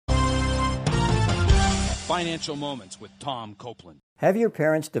Financial Moments with Tom Copeland. Have your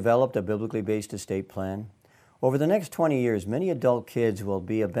parents developed a biblically based estate plan? Over the next 20 years, many adult kids will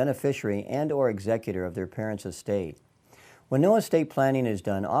be a beneficiary and/or executor of their parents' estate. When no estate planning is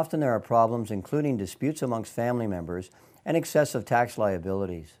done, often there are problems including disputes amongst family members and excessive tax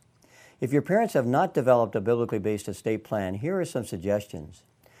liabilities. If your parents have not developed a biblically based estate plan, here are some suggestions.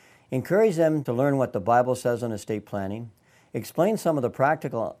 Encourage them to learn what the Bible says on estate planning. Explain some of the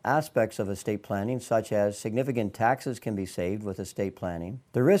practical aspects of estate planning, such as significant taxes can be saved with estate planning.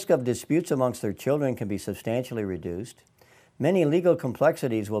 The risk of disputes amongst their children can be substantially reduced. Many legal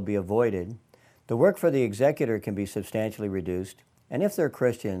complexities will be avoided. The work for the executor can be substantially reduced. And if they're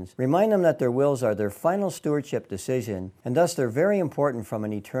Christians, remind them that their wills are their final stewardship decision, and thus they're very important from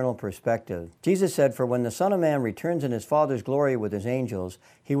an eternal perspective. Jesus said, "For when the Son of Man returns in his Father's glory with his angels,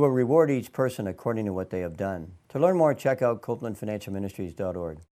 he will reward each person according to what they have done." To learn more, check out CopelandFinancialMinistries.org.